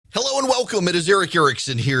Hello and welcome. It is Eric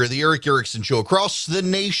Erickson here, the Eric Erickson Show. Across the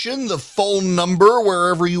nation, the phone number,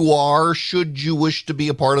 wherever you are, should you wish to be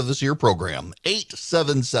a part of this here program,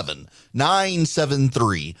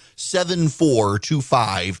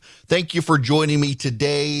 877-973-7425. Thank you for joining me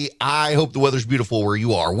today. I hope the weather's beautiful where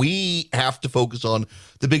you are. We have to focus on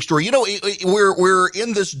the big story. You know, we're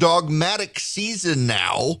in this dogmatic season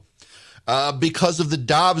now. Because of the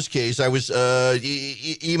Dobbs case. I was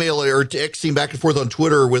emailing or texting back and forth on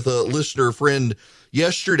Twitter with a listener friend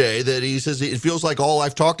yesterday that he says it feels like all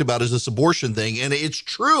I've talked about is this abortion thing. And it's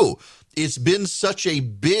true. It's been such a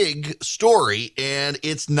big story, and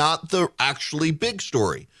it's not the actually big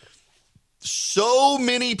story. So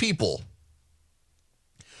many people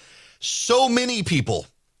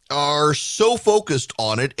are so focused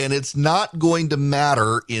on it, and it's not going to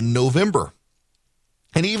matter in November.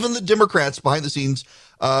 And even the Democrats behind the scenes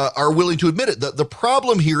are willing to admit it. The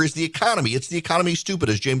problem here is the economy. It's the economy, stupid,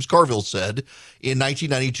 as James Carville said in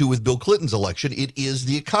 1992 with Bill Clinton's election. It is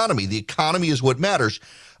the economy. The economy is what matters.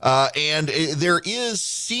 And there is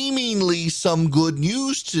seemingly some good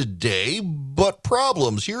news today, but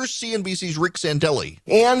problems. Here's CNBC's Rick Santelli.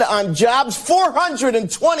 And on jobs,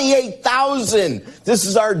 428,000. This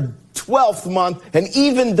is our 12th month, an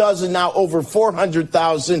even dozen now over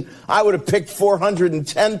 400,000. I would have picked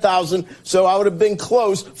 410,000, so I would have been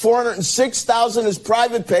close. 406,000 is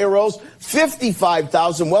private payrolls,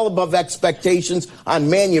 55,000, well above expectations on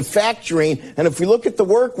manufacturing. And if we look at the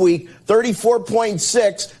work week,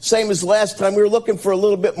 34.6, same as last time. We were looking for a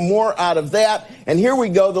little bit more out of that. And here we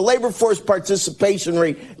go, the labor force participation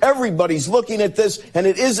rate. Everybody's looking at this, and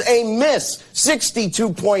it is a miss.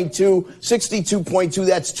 62.2,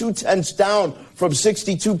 that's 0.2 down from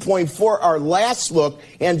 62.4, our last look.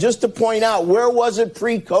 And just to point out, where was it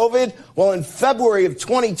pre-COVID? Well, in February of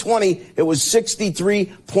 2020, it was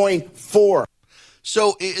 63.4.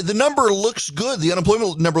 So the number looks good. The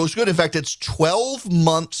unemployment number looks good. In fact, it's 12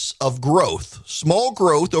 months of growth, small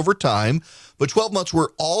growth over time, but 12 months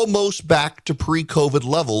we're almost back to pre-COVID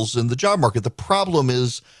levels in the job market. The problem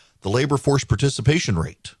is the labor force participation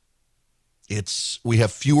rate. We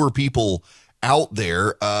have fewer people out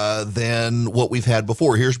there than what we've had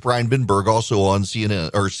before. Here's Brian Binberg, also on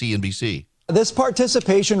CNN or CNBC. This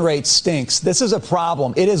participation rate stinks. This is a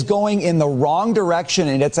problem. It is going in the wrong direction,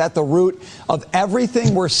 and it's at the root of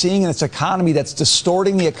everything we're seeing in this economy that's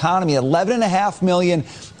distorting the economy. 11.5 million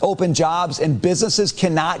open jobs, and businesses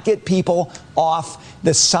cannot get people off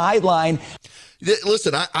the sideline.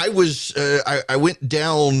 Listen, I went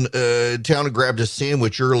down town and grabbed a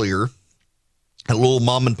sandwich earlier, a little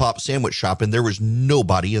mom and pop sandwich shop, and there was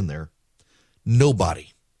nobody in there. Nobody.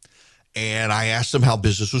 And I asked them how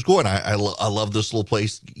business was going. I love this little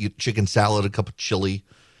place, chicken salad, a cup of chili.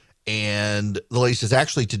 And the lady says,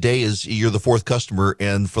 actually, today you're the fourth customer.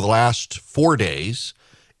 And for the last 4 days,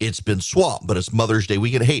 it's been swamped, but it's Mother's Day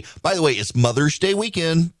weekend. Hey, by the way, it's Mother's Day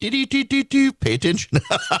weekend. Pay attention.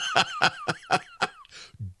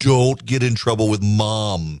 Don't get in trouble with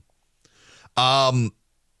mom.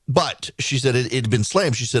 But she said it had been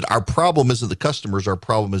slammed. She said, our problem isn't the customers. Our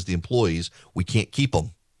problem is the employees. We can't keep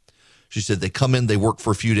them. She said they come in, they work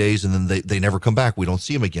for a few days, and then they never come back. We don't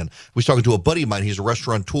see them again. I was talking to a buddy of mine. He's a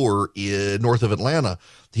restaurateur north of Atlanta.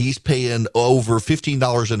 He's paying over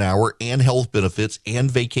 $15 an hour and health benefits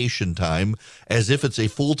and vacation time as if it's a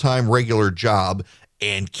full-time regular job,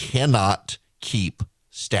 and cannot keep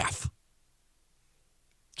staff.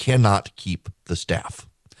 Cannot keep the staff.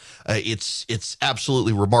 It's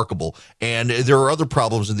absolutely remarkable. And there are other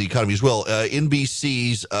problems in the economy as well.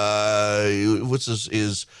 NBC's,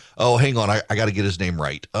 hang on, I got to get his name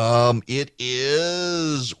right. It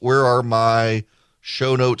is, where are my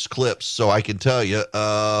show notes clips so I can tell you?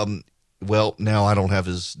 Well, now I don't have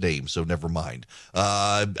his name, so never mind.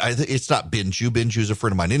 It's not Benju. Benju's a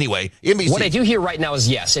friend of mine. Anyway, NBC. What I do hear right now is,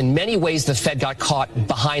 yes, in many ways, the Fed got caught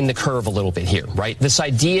behind the curve a little bit here, right? This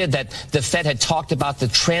idea that the Fed had talked about the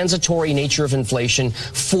transitory nature of inflation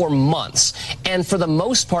for months. And for the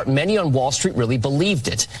most part, many on Wall Street really believed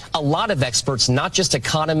it. A lot of experts, not just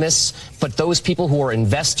economists, but those people who are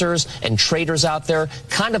investors and traders out there,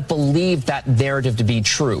 kind of believed that narrative to be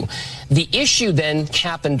true. The issue then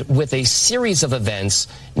happened with a series of events,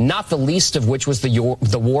 not the least of which was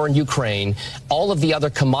the war in Ukraine, all of the other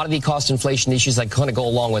commodity cost inflation issues that kind of go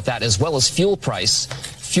along with that, as well as fuel price.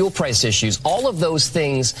 fuel price issues, all of those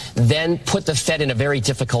things then put the Fed in a very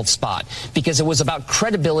difficult spot because it was about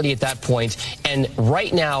credibility at that point. And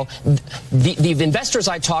right now, the investors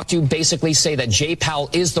I talked to basically say that Jay Powell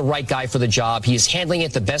is the right guy for the job. He is handling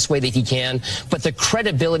it the best way that he can, but the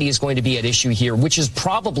credibility is going to be at issue here, which is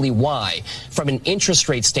probably why, from an interest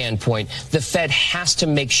rate standpoint, the Fed has to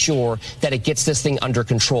make sure that it gets this thing under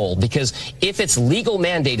control. Because if its legal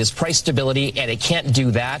mandate is price stability and it can't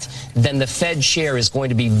do that, then the Fed chair is going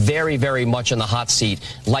to be very, very much in the hot seat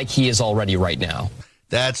like he is already right now.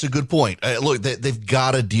 That's a good point. Look, they've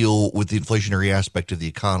got to deal with the inflationary aspect of the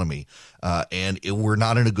economy, and we're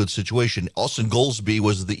not in a good situation. Austin Goolsbee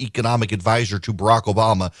was the economic advisor to Barack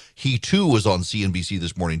Obama. He, too, was on CNBC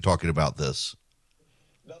this morning talking about this.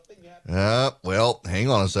 Well, hang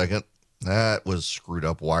on a second. That was screwed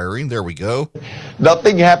up wiring. There we go.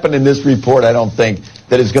 Nothing happened in this report, I don't think,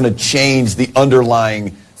 that is going to change the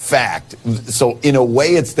underlying fact. So in a way,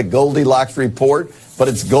 it's the Goldilocks report, but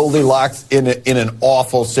it's Goldilocks in an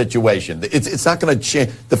awful situation. It's not going to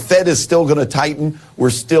change. The Fed is still going to tighten.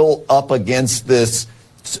 We're still up against this.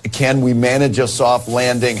 Can we manage a soft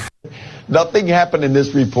landing? Nothing happened in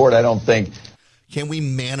this report, I don't think. Can we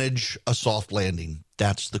manage a soft landing?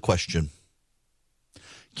 That's the question.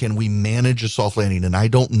 Can we manage a soft landing? And I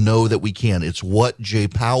don't know that we can. It's what Jay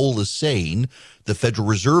Powell is saying, the Federal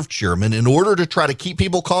Reserve Chairman, in order to try to keep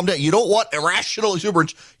people calm down. You don't want irrational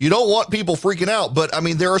exuberance. You don't want people freaking out. But, I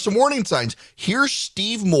mean, there are some warning signs. Here's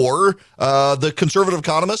Steve Moore, the conservative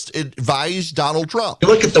economist, advised Donald Trump. You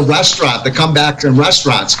look at the comeback in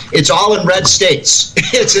restaurants. It's all in red states.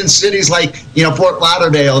 It's in cities like, Fort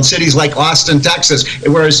Lauderdale and cities like Austin, Texas.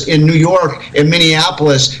 Whereas in New York, in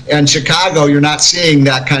Minneapolis, and Chicago, you're not seeing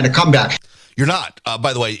that kind of comeback. You're not.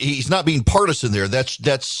 By the way, he's not being partisan there.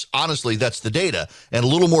 That's honestly, that's the data. And a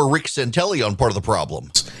little more Rick Santelli on part of the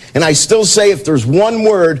problem. And I still say if there's one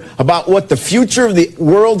word about what the future of the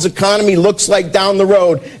world's economy looks like down the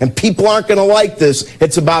road, and people aren't going to like this,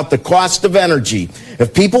 it's about the cost of energy.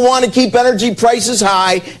 If people want to keep energy prices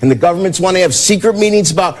high and the governments want to have secret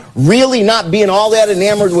meetings about really not being all that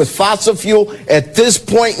enamored with fossil fuel at this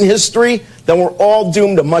point in history, then we're all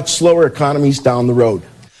doomed to much slower economies down the road.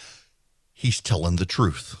 He's telling the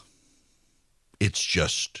truth. It's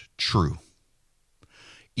just true.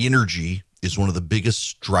 Energy is one of the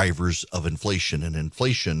biggest drivers of inflation, and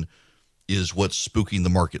inflation is what's spooking the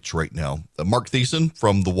markets right now. Mark Thiessen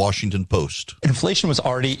from the Washington Post. Inflation was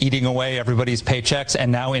already eating away everybody's paychecks, and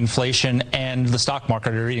now inflation and the stock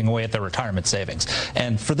market are eating away at their retirement savings.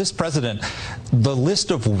 And for this president, the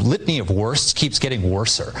litany of worsts keeps getting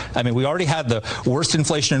worser. I mean, we already had the worst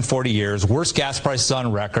inflation in 40 years, worst gas prices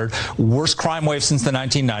on record, worst crime wave since the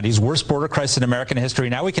 1990s, worst border crisis in American history.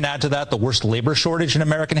 Now we can add to that the worst labor shortage in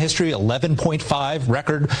American history, 11.5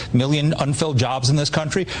 record million unfilled jobs in this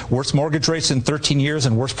country, worst mortgage rates in 13 years,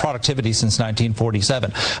 and worst productivity since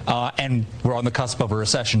 1947. And we're on the cusp of a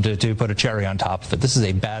recession to put a cherry on top of it. This is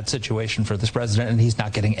a bad situation for this president, and he's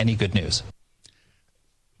not getting any good news.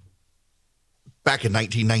 Back in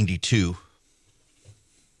 1992,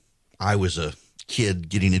 I was a kid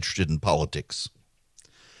getting interested in politics,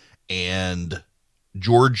 and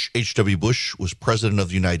George H.W. Bush was president of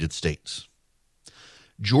the United States.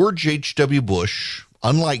 George H.W. Bush,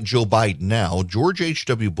 unlike Joe Biden now, George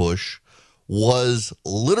H.W. Bush was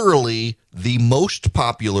literally the most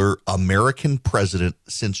popular American president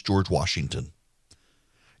since George Washington.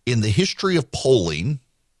 In the history of polling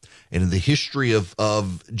and in the history of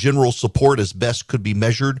general support as best could be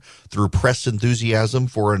measured through press enthusiasm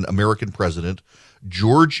for an American president,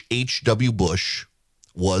 George H.W. Bush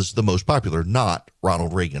was the most popular, not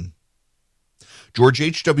Ronald Reagan. George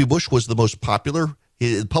H.W. Bush was the most popular.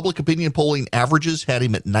 His public opinion polling averages had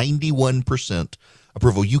him at 91%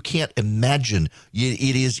 approval. You can't imagine.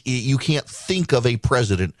 You can't think of a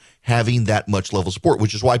president having that much level of support,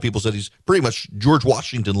 which is why people said he's pretty much George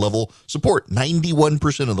Washington level support.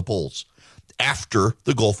 91% of the polls after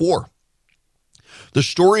the Gulf War. The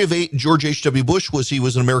story of George H.W. Bush was he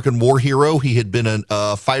was an American war hero. He had been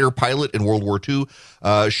a fighter pilot in World War II,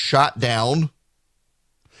 shot down,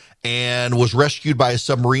 and was rescued by a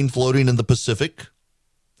submarine floating in the Pacific.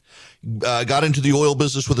 Got into the oil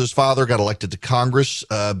business with his father, got elected to Congress,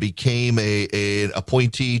 became an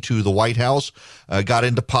appointee to the White House, got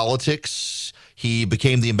into politics. He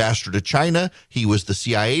became the ambassador to China. He was the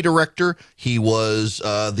CIA director. He was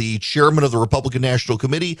the chairman of the Republican National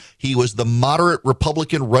Committee. He was the moderate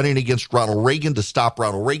Republican running against Ronald Reagan to stop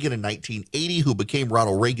Ronald Reagan in 1980, who became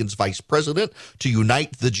Ronald Reagan's vice president to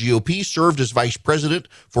unite the GOP, served as vice president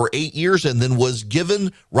for 8 years, and then was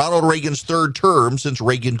given Ronald Reagan's third term since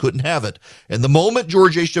Reagan couldn't have it. And the moment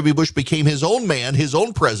George H.W. Bush became his own man, his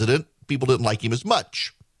own president, people didn't like him as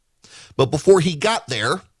much. But before he got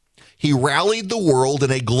there, he rallied the world in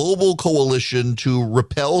a global coalition to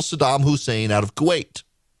repel Saddam Hussein out of Kuwait.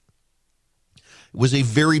 It was a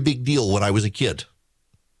very big deal when I was a kid.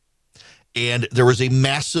 And there was a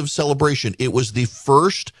massive celebration. It was the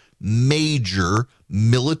first major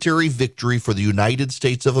military victory for the United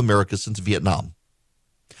States of America since Vietnam.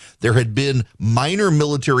 There had been minor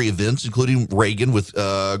military events, including Reagan with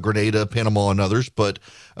Grenada, Panama, and others, but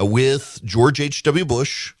with George H.W.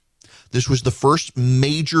 Bush, this was the first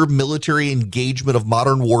major military engagement of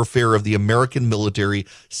modern warfare of the American military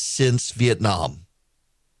since Vietnam,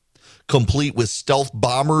 complete with stealth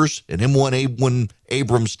bombers and M1A1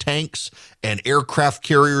 Abrams tanks and aircraft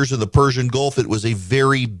carriers in the Persian Gulf. It was a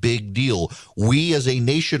very big deal. We as a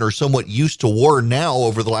nation are somewhat used to war now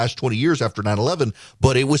over the last 20 years after 9/11,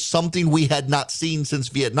 but it was something we had not seen since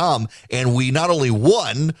Vietnam. And we not only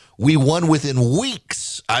won, we won within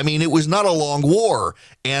weeks. I mean, it was not a long war.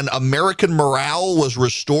 And American morale was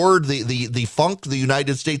restored. The funk the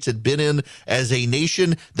United States had been in as a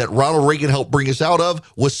nation that Ronald Reagan helped bring us out of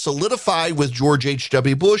was solidified with George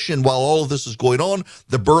H.W. Bush. And while all of this is going on,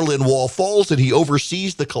 the Berlin Wall falls and he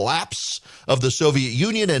oversees the collapse of the Soviet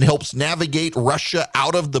Union and helps navigate Russia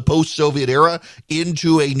out of the post-Soviet era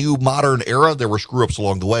into a new modern era. There were screw-ups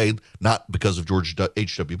along the way, not because of George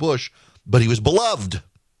H.W. Bush, but he was beloved,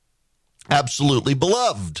 absolutely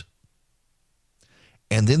beloved.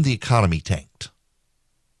 And then the economy tanked.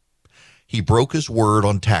 He broke his word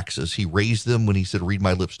on taxes. He raised them when he said, "Read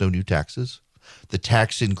my lips, no new taxes." The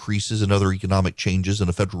tax increases and other economic changes and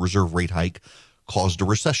a Federal Reserve rate hike caused a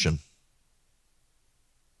recession.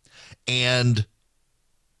 And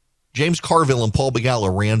James Carville and Paul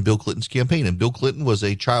Begala ran Bill Clinton's campaign. And Bill Clinton was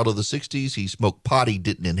a child of the 60s. He smoked pot. He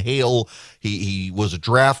didn't inhale. He was a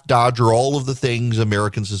draft dodger, all of the things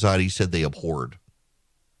American society said they abhorred.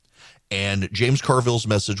 And James Carville's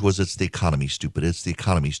message was, it's the economy, stupid. It's the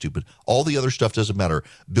economy, stupid. All the other stuff doesn't matter.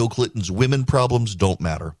 Bill Clinton's women problems don't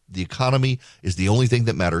matter. The economy is the only thing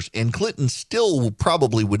that matters. And Clinton still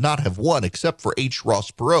probably would not have won except for H.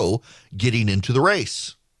 Ross Perot getting into the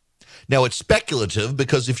race. Now, it's speculative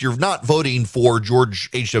because if you're not voting for George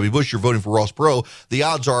H.W. Bush, you're voting for Ross Perot. The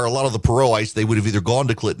odds are a lot of the Perotites, they would have either gone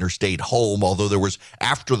to Clinton or stayed home, although there was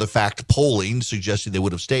after-the-fact polling suggesting they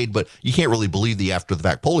would have stayed. But you can't really believe the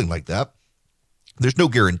after-the-fact polling like that. There's no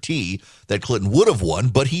guarantee that Clinton would have won,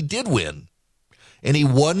 but he did win. And he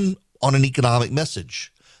won on an economic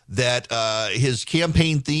message. That his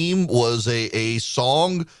campaign theme was a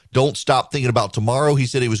song, Don't Stop Thinking About Tomorrow. He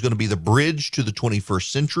said it was going to be the bridge to the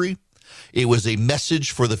 21st century. It was a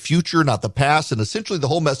message for the future, not the past. And essentially the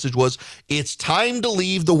whole message was, it's time to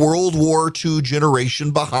leave the World War II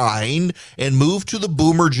generation behind and move to the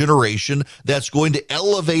boomer generation that's going to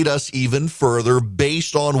elevate us even further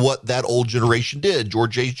based on what that old generation did.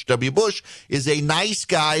 George H.W. Bush is a nice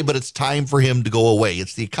guy, but it's time for him to go away.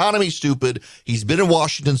 It's the economy, stupid. He's been in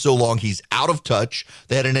Washington so long, he's out of touch.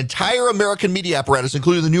 They had an entire American media apparatus,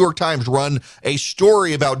 including the New York Times, run a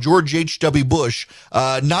story about George H.W. Bush,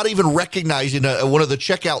 not even recognizing one of the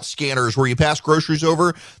checkout scanners where you pass groceries over,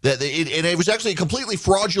 and it was actually a completely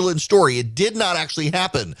fraudulent story. It did not actually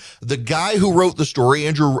happen. The guy who wrote the story,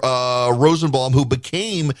 Andrew Rosenbaum, who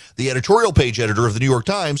became the editorial page editor of the New York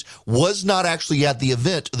Times, was not actually at the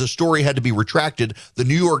event. The story had to be retracted. The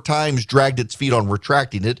New York Times dragged its feet on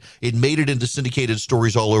retracting it. It made it into syndicated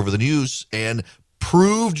stories all over the news and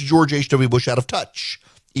proved George H.W. Bush out of touch,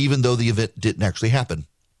 even though the event didn't actually happen.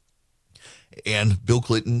 And Bill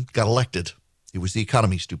Clinton got elected. It was the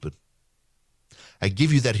economy, stupid. I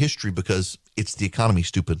give you that history because it's the economy,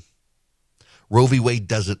 stupid. Roe v. Wade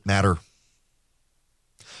doesn't matter.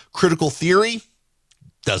 Critical theory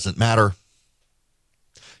doesn't matter.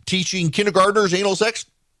 Teaching kindergartners anal sex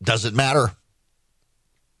doesn't matter.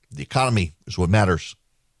 The economy is what matters.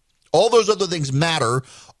 All those other things matter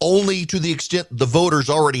only to the extent the voters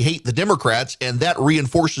already hate the Democrats, and that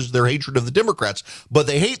reinforces their hatred of the Democrats. But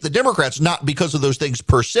they hate the Democrats not because of those things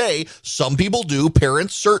per se. Some people do,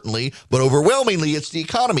 parents certainly, but overwhelmingly it's the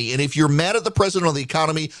economy. And if you're mad at the president on the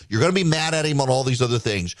economy, you're going to be mad at him on all these other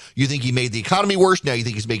things. You think he made the economy worse. Now you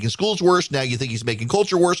think he's making schools worse. Now you think he's making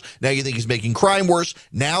culture worse. Now you think he's making crime worse.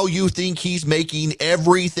 Now you think he's making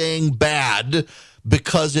everything bad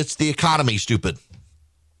Because it's the economy, stupid.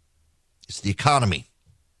 It's the economy.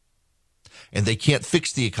 And they can't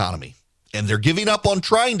fix the economy. And they're giving up on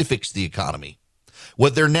trying to fix the economy.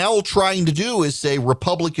 What they're now trying to do is say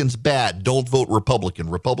Republicans bad, don't vote Republican.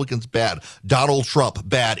 Republicans bad, Donald Trump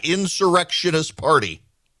bad, insurrectionist party.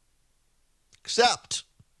 Except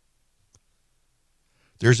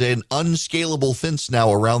there's an unscalable fence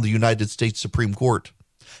now around the United States Supreme Court,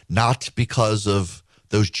 not because of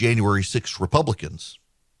those January 6th Republicans,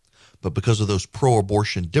 but because of those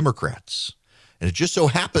pro-abortion Democrats. And it just so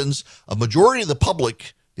happens a majority of the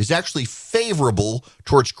public is actually favorable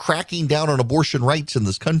towards cracking down on abortion rights in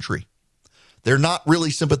this country. They're not really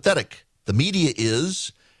sympathetic. The media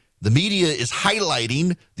is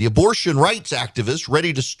highlighting the abortion rights activists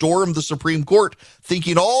ready to storm the Supreme Court,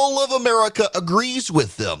 thinking all of America agrees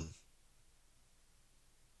with them.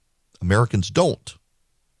 Americans don't.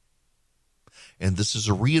 And this is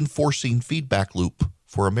a reinforcing feedback loop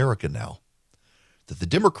for America now, that the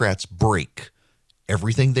Democrats break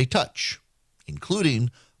everything they touch, including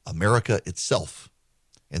America itself.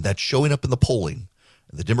 And that's showing up in the polling.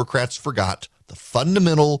 And the Democrats forgot the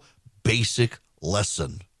fundamental, basic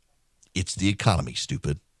lesson. It's the economy,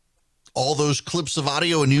 stupid. All those clips of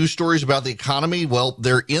audio and news stories about the economy, well,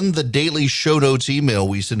 they're in the daily show notes email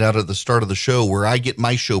we send out at the start of the show, where I get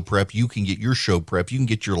my show prep. You can get your show prep. You can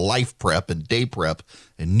get your life prep and day prep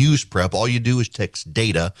and news prep. All you do is text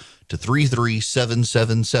DATA to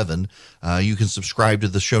 33777. You can subscribe to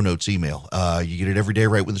the show notes email. You get it every day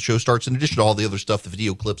right when the show starts. In addition to all the other stuff, the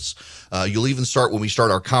video clips, you'll even start when we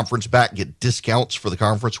start our conference back, get discounts for the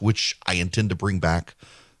conference, which I intend to bring back.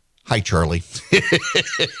 Hi, Charlie.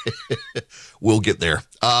 We'll get there.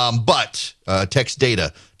 But text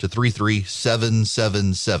DATA to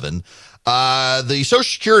 33777. The Social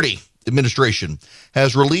Security Administration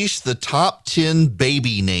has released the top 10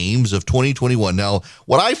 baby names of 2021. Now,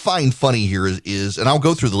 what I find funny here is, and I'll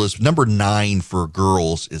go through the list, number 9 for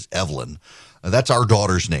girls is Evelyn. That's our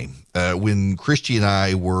daughter's name. When Christy and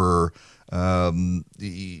I were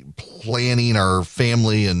planning our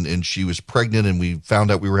family and she was pregnant and we found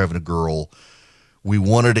out we were having a girl, we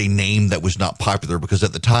wanted a name that was not popular, because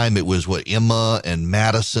at the time it was Emma and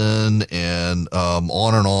Madison and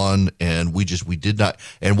on, and we did not.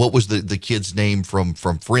 And what was the kid's name from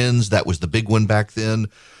Friends? That was the big one back then.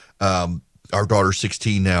 Our daughter's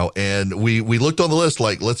 16 now, and we looked on the list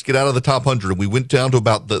like, let's get out of the top 100, and we went down to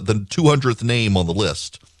about the 200th name on the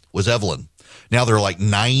list was Evelyn. Now there are like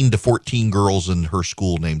 9 to 14 girls in her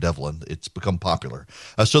school named Evelyn. It's become popular.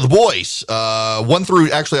 So the boys, 1 through,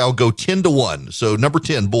 actually I'll go 10 to 1. So number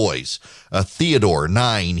 10, boys, Theodore,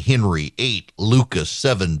 9, Henry, 8, Lucas,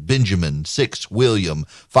 7, Benjamin, 6, William,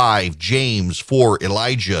 5, James, 4,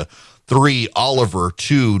 Elijah, 3, Oliver,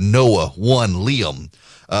 2, Noah, 1, Liam.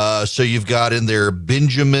 So you've got in there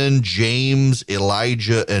Benjamin, James,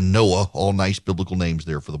 Elijah, and Noah, all nice biblical names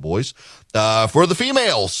there for the boys. For the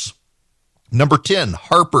females, number 10,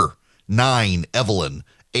 Harper, 9, Evelyn,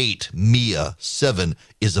 8, Mia, 7,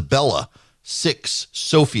 Isabella, 6,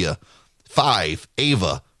 Sophia, 5,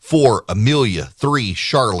 Ava, 4, Amelia, 3,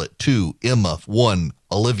 Charlotte, 2, Emma, 1,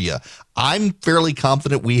 Olivia. I'm fairly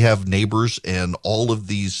confident we have neighbors and all of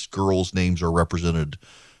these girls' names are represented.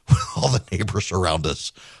 All the neighbors around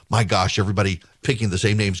us. My gosh, everybody picking the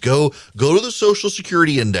same names. Go to the Social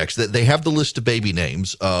Security Index. They have the list of baby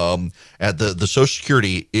names at the Social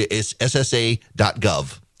Security. It's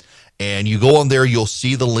ssa.gov. And you go on there, you'll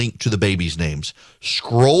see the link to the babies' names.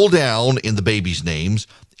 Scroll down in the babies' names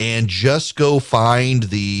and just go find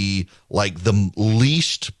the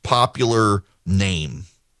least popular name.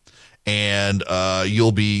 And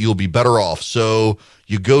you'll be better off. So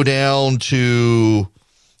you go down to,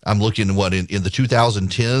 I'm looking in the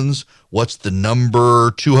 2010s. What's the number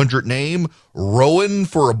 200 name? Rowan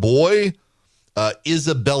for a boy.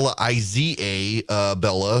 Isabella, Iza,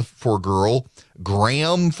 Bella for a girl.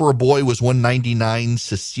 Graham for a boy was 199.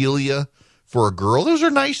 Cecilia for a girl. Those are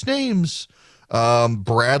nice names.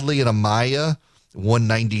 Bradley and Amaya,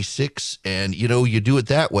 196. And, you do it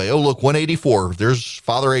that way. Oh, look, 184. There's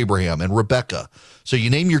Father Abraham and Rebecca. So you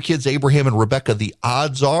name your kids Abraham and Rebecca. The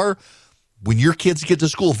odds are, when your kids get to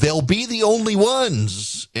school, they'll be the only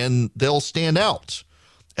ones and they'll stand out,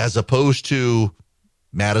 as opposed to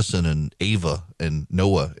Madison and Ava and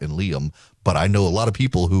Noah and Liam. But I know a lot of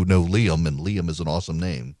people who know Liam, and Liam is an awesome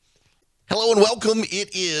name. Hello and welcome. It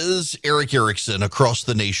is Eric Erickson across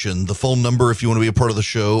the nation. The phone number, if you want to be a part of the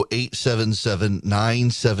show,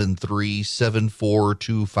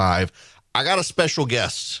 877-973-7425. I got a special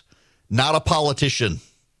guest, not a politician,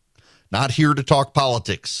 not here to talk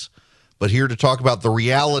politics, but here to talk about the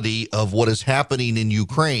reality of what is happening in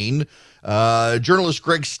Ukraine. Journalist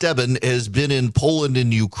Gregg Stebben has been in Poland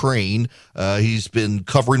and Ukraine. He's been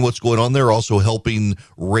covering what's going on there, also helping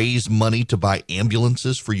raise money to buy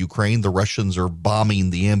ambulances for Ukraine. The Russians are bombing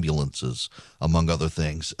the ambulances, among other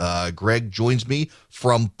things. Gregg joins me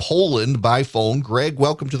from Poland by phone. Gregg,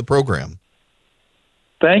 welcome to the program.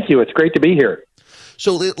 Thank you. It's great to be here.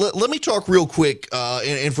 So let me talk real quick,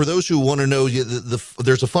 and for those who want to know,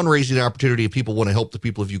 there's a fundraising opportunity if people want to help the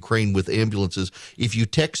people of Ukraine with ambulances. If you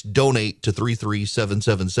text donate to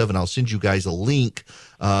 33777, I'll send you guys a link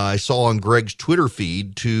I saw on Gregg's Twitter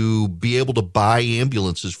feed to be able to buy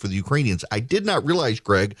ambulances for the Ukrainians. I did not realize,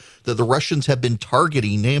 Gregg, that the Russians have been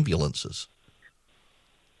targeting ambulances.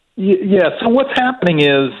 Yeah, so what's happening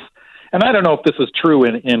is, and I don't know if this is true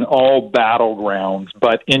in all battlegrounds,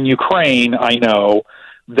 but in Ukraine, I know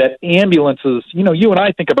that ambulances, you and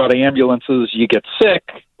I think about ambulances, you get sick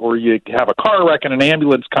or you have a car wreck and an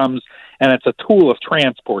ambulance comes and it's a tool of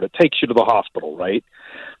transport. It takes you to the hospital, right?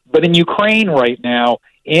 But in Ukraine right now,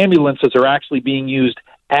 ambulances are actually being used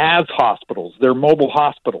as hospitals. They're mobile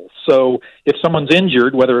hospitals. So if someone's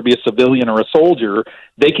injured, whether it be a civilian or a soldier,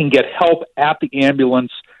 they can get help at the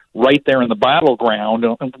ambulance right there in the battleground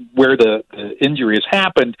where the injury has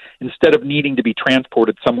happened instead of needing to be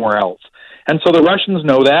transported somewhere else. And so the Russians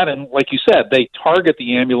know that, and like you said, they target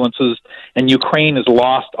the ambulances, and Ukraine has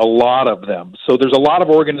lost a lot of them. So there's a lot of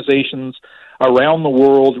organizations around the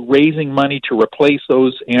world raising money to replace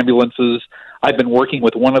those ambulances. I've been working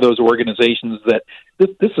with one of those organizations that,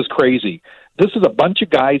 this is crazy. This is a bunch of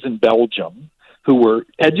guys in Belgium who were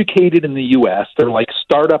educated in the U.S. They're like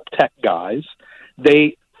startup tech guys.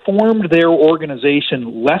 They formed their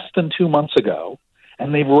organization less than 2 months ago,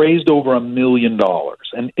 and they've raised over $1 million.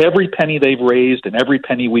 And every penny they've raised and every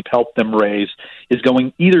penny we've helped them raise is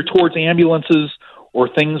going either towards ambulances or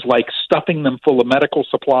things like stuffing them full of medical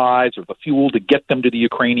supplies or the fuel to get them to the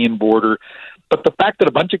Ukrainian border. But the fact that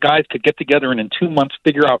a bunch of guys could get together and in 2 months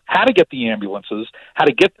figure out how to get the ambulances, how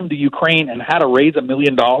to get them to Ukraine, and how to raise $1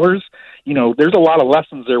 million, there's a lot of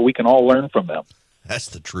lessons there we can all learn from them. That's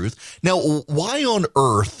the truth. Now, why on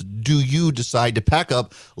earth do you decide to pack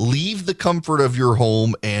up, leave the comfort of your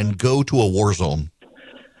home, and go to a war zone?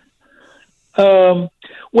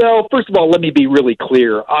 Well, first of all, let me be really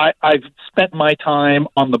clear. I've spent my time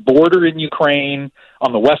on the border in Ukraine,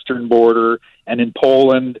 on the western border, and in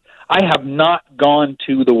Poland. I have not gone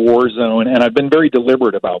to the war zone, and I've been very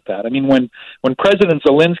deliberate about that. I mean, when President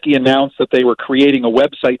Zelensky announced that they were creating a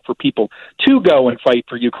website for people to go and fight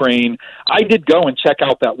for Ukraine, I did go and check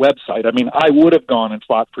out that website. I mean, I would have gone and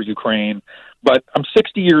fought for Ukraine, but I'm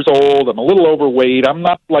 60 years old. I'm a little overweight. I'm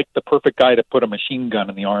not like the perfect guy to put a machine gun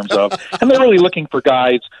in the arms of. And they're really looking for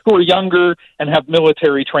guys who are younger and have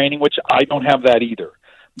military training, which I don't have that either.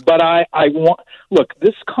 But I want, look,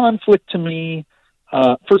 this conflict to me,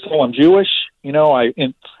 first of all, I'm Jewish.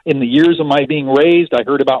 In the years of my being raised, I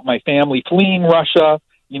heard about my family fleeing Russia,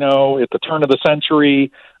 at the turn of the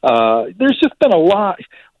century. There's just been a lot.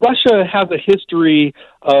 Russia has a history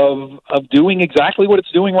of doing exactly what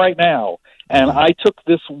it's doing right now. And I took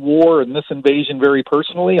this war and this invasion very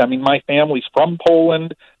personally. I mean, my family's from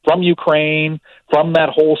Poland, from Ukraine, from that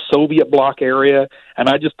whole Soviet bloc area. And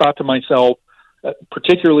I just thought to myself,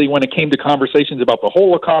 particularly when it came to conversations about the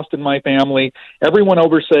Holocaust in my family, everyone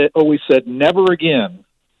always said, never again.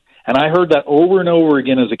 And I heard that over and over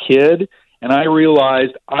again as a kid, and I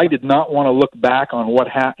realized I did not want to look back on what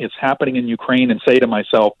is happening in Ukraine and say to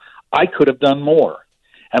myself, I could have done more.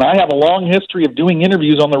 And I have a long history of doing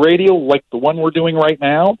interviews on the radio like the one we're doing right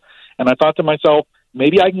now, and I thought to myself,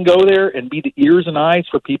 maybe I can go there and be the ears and eyes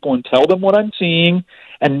for people and tell them what I'm seeing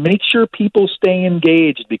and make sure people stay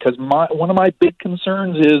engaged, because one of my big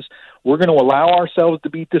concerns is we're going to allow ourselves to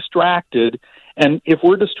be distracted. And if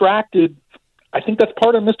we're distracted, I think that's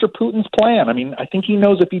part of Mr. Putin's plan. I mean, I think he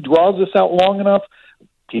knows if he draws this out long enough,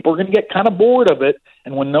 people are going to get kind of bored of it.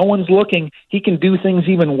 And when no one's looking, he can do things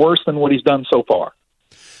even worse than what he's done so far.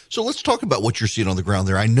 So let's talk about what you're seeing on the ground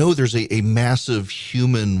there. I know there's a massive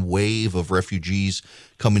human wave of refugees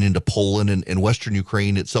coming into Poland, and Western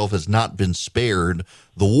Ukraine itself has not been spared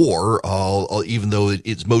the war, even though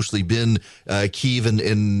it's mostly been Kyiv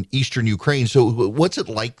and Eastern Ukraine. So what's it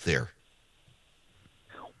like there?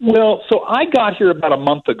 Well, so I got here about a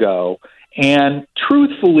month ago, and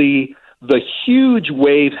truthfully, the huge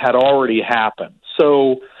wave had already happened.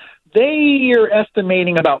 So they are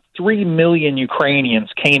estimating about 3 million Ukrainians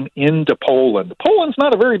came into Poland. Poland's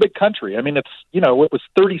not a very big country. I mean, it was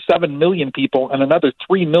 37 million people and another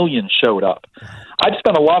 3 million showed up. I've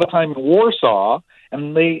spent a lot of time in Warsaw,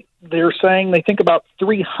 and they're saying they think about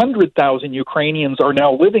 300,000 Ukrainians are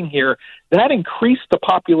now living here. That increased the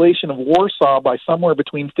population of Warsaw by somewhere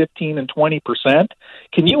between 15 and 20%.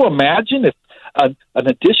 Can you imagine if an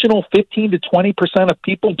additional 15 to 20% of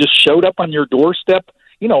people just showed up on your doorstep,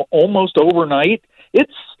 almost overnight?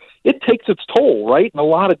 It takes its toll, right, in a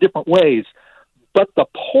lot of different ways. But the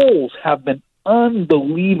Poles have been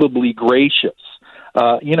unbelievably gracious.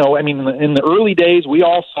 In the early days, we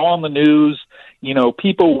all saw on the news,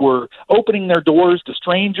 people were opening their doors to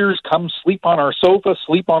strangers, come sleep on our sofa,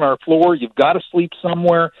 sleep on our floor, you've got to sleep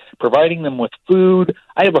somewhere, providing them with food.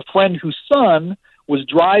 I have a friend whose son was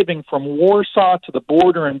driving from Warsaw to the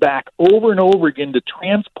border and back over and over again to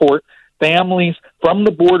transport families from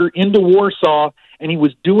the border into Warsaw, and he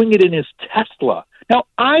was doing it in his Tesla. Now,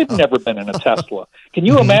 I've never been in a Tesla. Can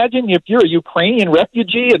you imagine if you're a Ukrainian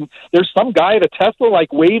refugee and there's some guy at a Tesla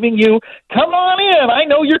like waving you, come on in, I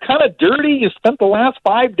know you're kind of dirty, you spent the last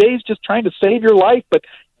 5 days just trying to save your life, but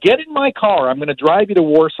get in my car, I'm going to drive you to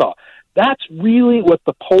Warsaw. That's really what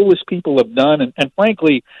the Polish people have done, and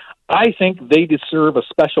frankly, I think they deserve a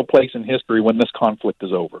special place in history when this conflict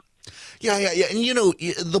is over. Yeah. And,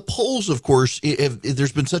 the Poles, of course,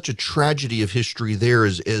 there's been such a tragedy of history there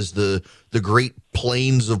as the great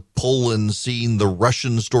plains of Poland, seeing the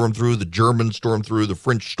Russians storm through, the Germans storm through, the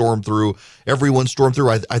French storm through, everyone storm through.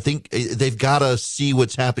 I think they've got to see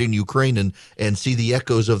what's happening in Ukraine and see the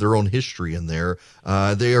echoes of their own history in there.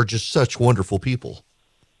 They are just such wonderful people.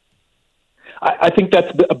 I think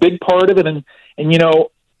that's a big part of it. And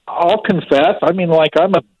I'll confess, I'm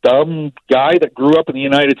a dumb guy that grew up in the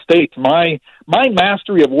United States. My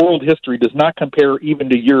mastery of world history does not compare even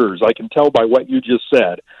to yours. I can tell by what you just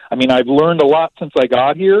said. I've learned a lot since I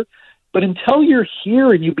got here, but until you're here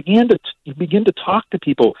and you begin to talk to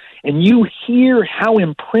people and you hear how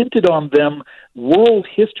imprinted on them world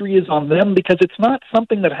history is on them, because it's not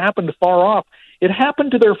something that happened far off. It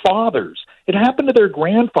happened to their fathers. It happened to their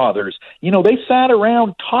grandfathers. They sat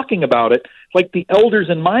around talking about it like the elders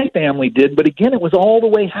in my family did, but again, it was all the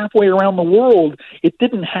way halfway around the world. It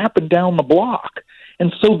didn't happen down the block.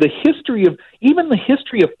 And so the history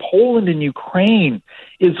of Poland and Ukraine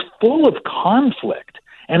is full of conflict.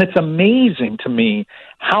 And it's amazing to me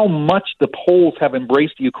how much the Poles have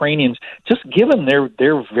embraced the Ukrainians, just given their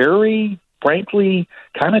very, frankly,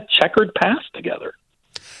 kind of checkered past together.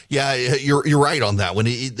 Yeah, you're right on that one.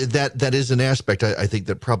 That is an aspect I think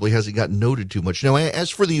that probably hasn't gotten noted too much. Now, as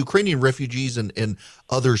for the Ukrainian refugees and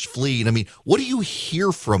others fleeing, what do you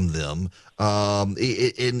hear from them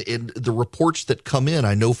in the reports that come in?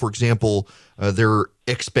 I know, for example, there are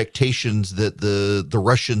expectations that the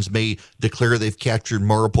Russians may declare they've captured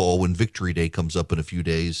Mariupol when Victory Day comes up in a few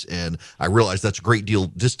days. And I realize that's a great deal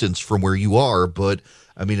distance from where you are, but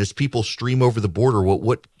as people stream over the border,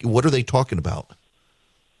 what are they talking about?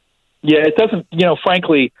 Yeah, it doesn't,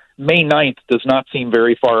 frankly, May 9th does not seem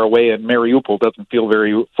very far away, and Mariupol doesn't feel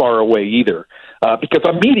very far away either, because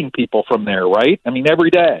I'm meeting people from there, right? Every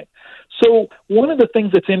day. So one of the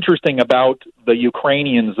things that's interesting about the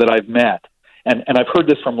Ukrainians that I've met, and I've heard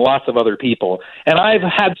this from lots of other people, and I've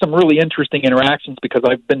had some really interesting interactions because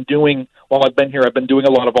while I've been here, I've been doing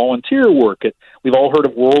a lot of volunteer work. We've all heard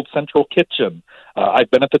of World Central Kitchen.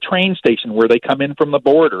 I've been at the train station where they come in from the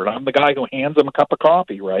border, and I'm the guy who hands them a cup of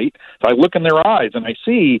coffee, right? So I look in their eyes, and I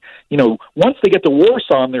see, once they get to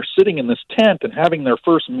Warsaw and they're sitting in this tent and having their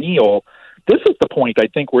first meal, this is the point, I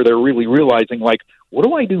think, where they're really realizing, what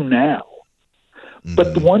do I do now? Mm-hmm.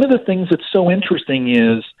 But one of the things that's so interesting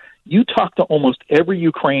is you talk to almost every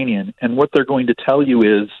Ukrainian, and what they're going to tell you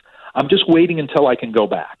is, I'm just waiting until I can go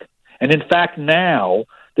back. And in fact, now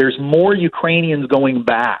there's more Ukrainians going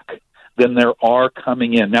back than there are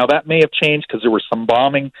coming in. Now, that may have changed because there was some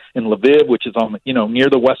bombing in Lviv, which is on near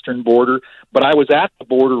the western border, but I was at the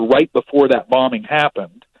border right before that bombing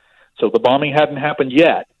happened. So the bombing hadn't happened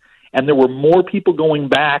yet, and there were more people going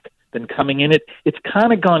back than coming in. It's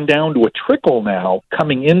kind of gone down to a trickle now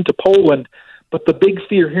coming into Poland, but the big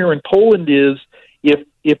fear here in Poland is if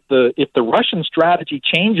the Russian strategy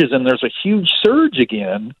changes and there's a huge surge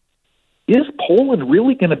again, is Poland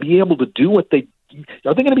really going to be able to do what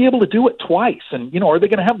are they going to be able to do it twice? And, are they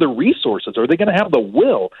going to have the resources? Are they going to have the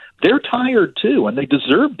will? They're tired, too, and they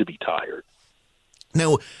deserve to be tired.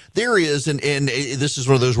 Now, there is, and this is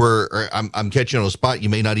one of those where I'm catching on a spot. You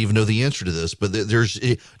may not even know the answer to this, but there's,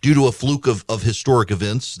 due to a fluke of historic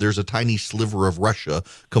events, there's a tiny sliver of Russia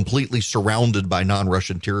completely surrounded by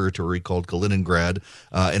non-Russian territory called Kaliningrad,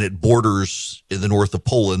 and it borders in the north of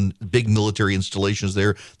Poland, big military installations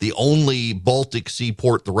there. The only Baltic Sea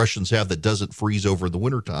port the Russians have that doesn't freeze over in the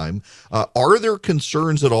wintertime. Are there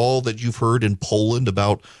concerns at all that you've heard in Poland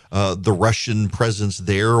about the Russian presence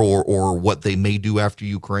there or what they may do after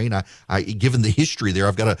Ukraine? I given the history there,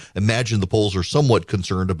 I've got to imagine the Poles are somewhat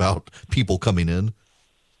concerned about people coming in.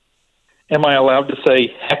 Am I allowed to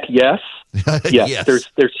say heck yes? Yes.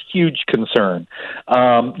 There's huge concern.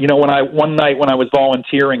 One night when I was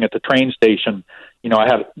volunteering at the train station,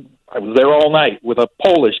 I was there all night with a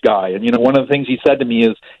Polish guy, and one of the things he said to me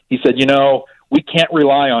is, he said, we can't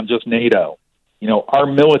rely on just NATO. Our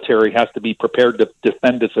military has to be prepared to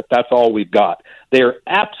defend us if that's all we've got. They are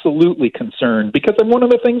absolutely concerned because one of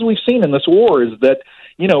the things we've seen in this war is that,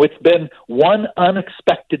 it's been one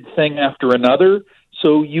unexpected thing after another.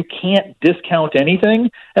 So you can't discount anything.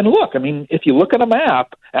 And look, if you look at a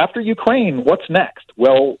map, after Ukraine, what's next?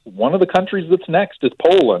 Well, one of the countries that's next is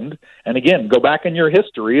Poland. And again, go back in your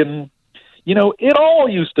history and, it all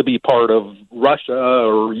used to be part of Russia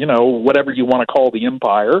or, whatever you want to call the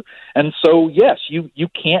empire. And so, yes, you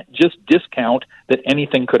can't just discount that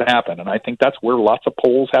anything could happen. And I think that's where lots of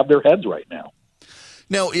Poles have their heads right now.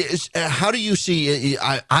 Now, how do you see,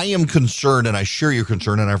 I am concerned, and I share your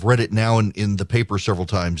concern, and I've read it now in the paper several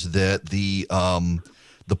times, that the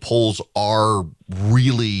Poles are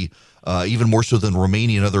really, even more so than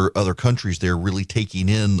Romania and other countries, they're really taking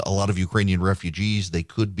in a lot of Ukrainian refugees. They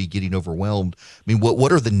could be getting overwhelmed.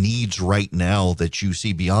 What are the needs right now that you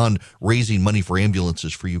see beyond raising money for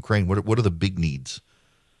ambulances for Ukraine? What are the big needs?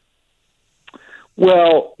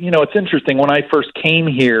 Well, it's interesting. When I first came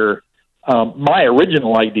here, my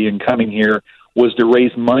original idea in coming here was to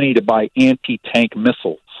raise money to buy anti-tank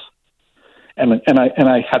missiles. And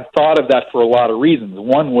I had thought of that for a lot of reasons.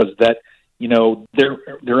 One was that,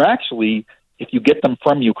 they're actually, if you get them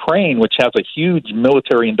from Ukraine, which has a huge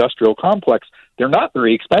military industrial complex, they're not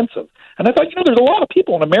very expensive. And I thought, there's a lot of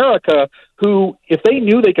people in America who, if they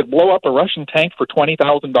knew they could blow up a Russian tank for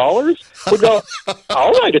 $20,000, would go,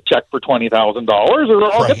 I'll write a check for $20,000,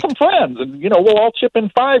 or I'll get some friends, and we'll all chip in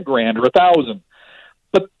 $5,000 or $1,000.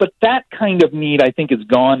 But that kind of need, I think, is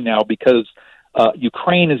gone now because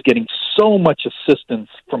Ukraine is getting so much assistance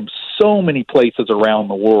from so many places around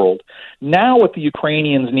the world. Now what the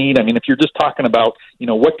Ukrainians need, if you're just talking about,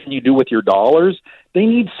 what can you do with your dollars? They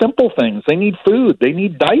need simple things. They need food. They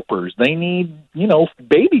need diapers. They need,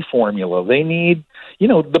 baby formula. They need,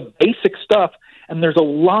 the basic stuff. And there's a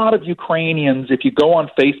lot of Ukrainians, if you go on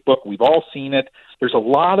Facebook, we've all seen it, there's a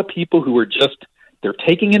lot of people who are just, they're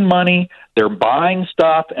taking in money, they're buying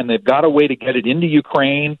stuff, and they've got a way to get it into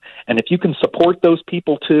Ukraine. And if you can support those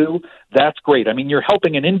people too, that's great. You're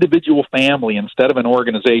helping an individual family instead of an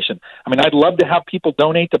organization. I'd love to have people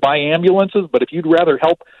donate to buy ambulances, but if you'd rather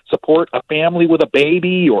help support a family with a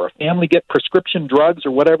baby or a family get prescription drugs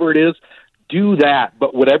or whatever it is, do that.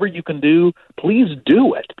 But whatever you can do, please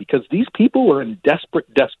do it, because these people are in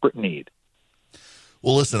desperate, desperate need.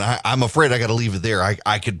 Well, listen, I'm afraid I got to leave it there.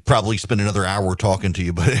 I could probably spend another hour talking to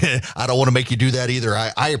you, but I don't want to make you do that either.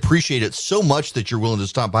 I appreciate it so much that you're willing to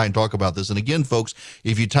stop by and talk about this. And again, folks,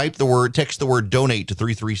 if you text the word donate to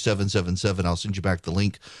 33777, I'll send you back the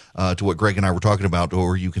link to what Greg and I were talking about,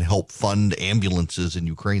 or you can help fund ambulances in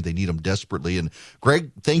Ukraine. They need them desperately. And Greg,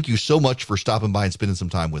 thank you so much for stopping by and spending some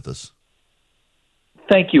time with us.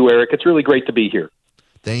 Thank you, Eric. It's really great to be here.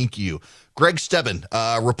 Thank you. Gregg Stebben,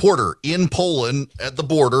 reporter in Poland at the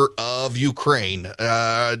border of Ukraine.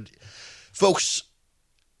 Folks,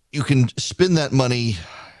 you can spend that money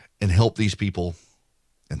and help these people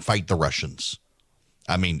and fight the Russians.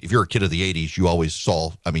 If you're a kid of the 80s, you always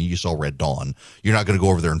saw, you saw Red Dawn. You're not going to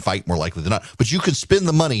go over there and fight, more likely than not, but you can spend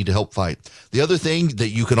the money to help fight. The other thing that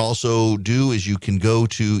you can also do is you can go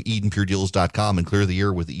to EdenPureDeals.com and clear the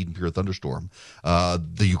air with the Eden Pure Thunderstorm.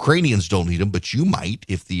 The Ukrainians don't need them, but you might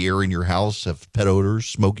if the air in your house have pet odors,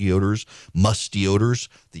 smoky odors, musty odors.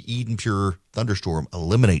 The Eden Pure Thunderstorm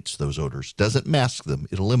eliminates those odors, doesn't mask them,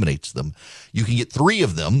 it eliminates them. You can get 3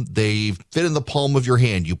 of them. They fit in the palm of your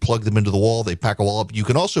hand. You plug them into the wall, they pack a wall up. You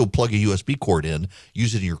can also plug a USB cord in,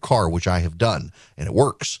 use it in your car, which I have done, and it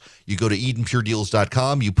works. You go to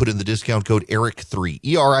EdenPureDeals.com, you put in the discount code ERICK3,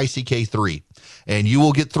 ERICK3, and you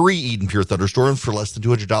will get 3 Eden Pure Thunderstorms for less than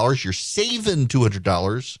 $200. You're saving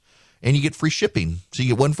 $200. And you get free shipping. So you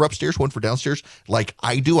get one for upstairs, one for downstairs. Like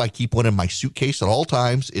I do, I keep one in my suitcase at all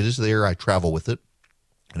times. It is there. I travel with it.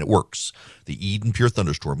 And it works. The Eden Pure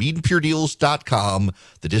Thunderstorm. EdenPureDeals.com.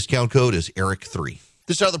 The discount code is ERIC3.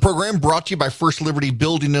 This side of the program brought to you by First Liberty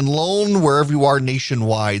Building and Loan. Wherever you are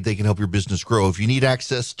nationwide, they can help your business grow. If you need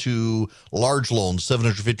access to large loans,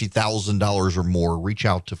 $750,000 or more, reach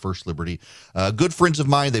out to First Liberty. Good friends of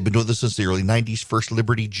mine, they've been doing this since the early 90s.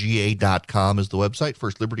 FirstLibertyGA.com is the website,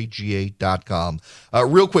 FirstLibertyGA.com.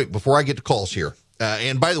 Real quick, before I get to calls here,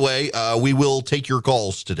 and by the way, we will take your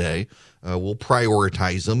calls today. We'll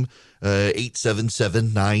prioritize them.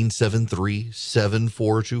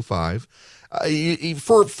 877-973-7425.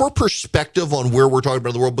 For perspective on where we're talking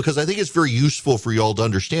about the world, because I think it's very useful for you all to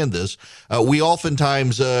understand this, we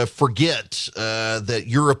oftentimes forget that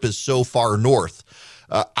Europe is so far north.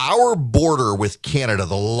 Our border with Canada,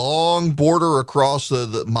 the long border across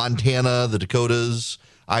the Montana, the Dakotas,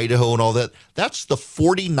 Idaho, and all that, that's the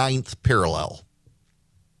 49th parallel.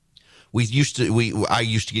 I used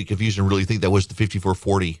to get confused and really think that was the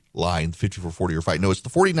 5440 line, 5440 or 5. No, it's the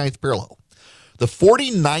 49th parallel. The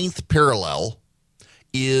 49th parallel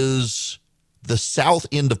is the south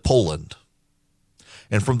end of Poland.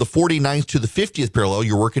 And from the 49th to the 50th parallel,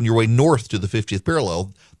 you're working your way north to the 50th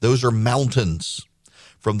parallel. Those are mountains.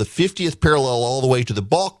 From the 50th parallel all the way to the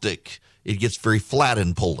Baltic, it gets very flat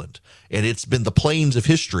in Poland, and it's been the plains of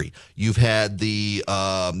history. You've had the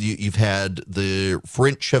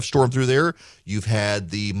French have stormed through there. You've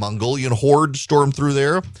had the Mongolian horde storm through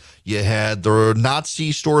there. You had the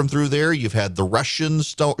Nazis storm through there. You've had the Russians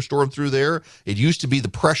storm through there. It used to be the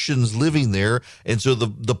Prussians living there, and so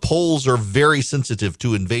the Poles are very sensitive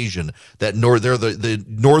to invasion. That the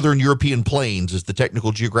northern European plains is the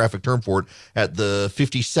technical geographic term for it. At the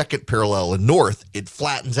 52nd parallel and north, it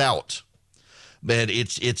flattens out. Man,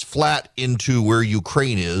 it's flat into where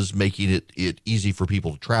Ukraine is, making it easy for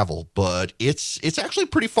people to travel. But it's actually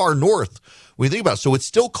pretty far north when you think about it. So it's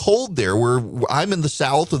still cold there. I'm in the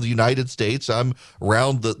south of the United States. I'm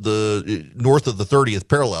around the north of the 30th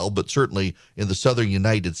parallel, but certainly in the southern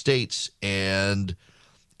United States. And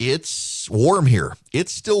it's warm here.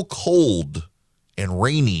 It's still cold and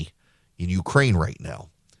rainy in Ukraine right now.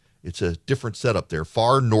 It's a different setup there,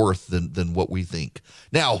 far north than what we think.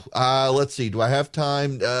 Now, let's see. Do I have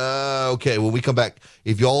time? Okay, when we come back,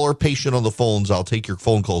 if y'all are patient on the phones, I'll take your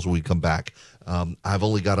phone calls when we come back. I've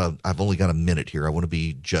only got a minute here. I want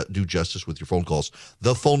to do justice with your phone calls.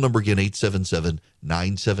 The phone number again,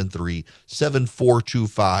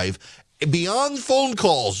 877-973-7425. Beyond phone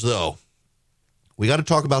calls, though, we got to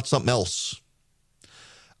talk about something else.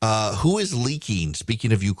 Who is leaking,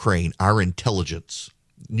 speaking of Ukraine, our intelligence?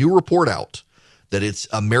 New report out that it's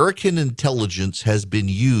American intelligence has been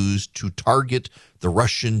used to target the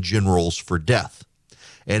Russian generals for death.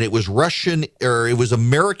 And it was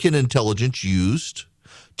American intelligence used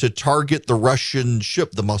to target the Russian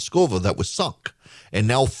ship, the Moskova, that was sunk. And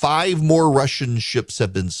now 5 more Russian ships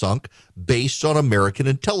have been sunk based on American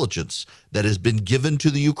intelligence that has been given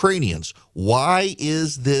to the Ukrainians. Why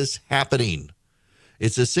is this happening?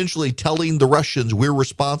 It's essentially telling the Russians, we're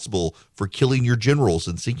responsible for killing your generals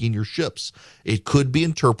and sinking your ships. It could be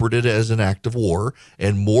interpreted as an act of war,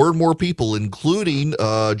 and more people, including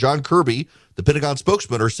John Kirby, the Pentagon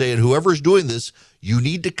spokesman, are saying, whoever's doing this, you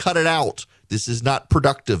need to cut it out. This is not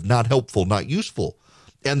productive, not helpful, not useful.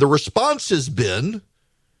 And the response has been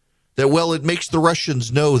that, well, it makes the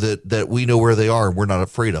Russians know that we know where they are and we're not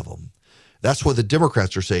afraid of them. That's what the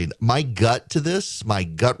Democrats are saying. My gut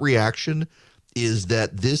reaction is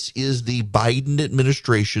that this is the Biden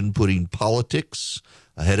administration putting politics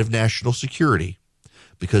ahead of national security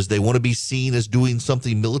because they want to be seen as doing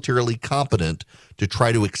something militarily competent to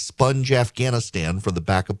try to expunge Afghanistan from the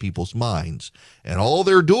back of people's minds. And all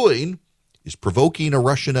they're doing is provoking a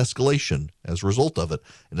Russian escalation as a result of it.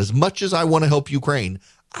 And as much as I want to help Ukraine,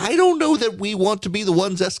 I don't know that we want to be the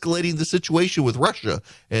ones escalating the situation with Russia.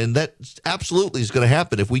 And that absolutely is going to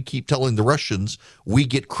happen if we keep telling the Russians we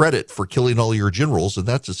get credit for killing all your generals. And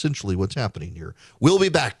that's essentially what's happening here. We'll be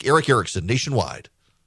back. Eric Erickson, Nationwide.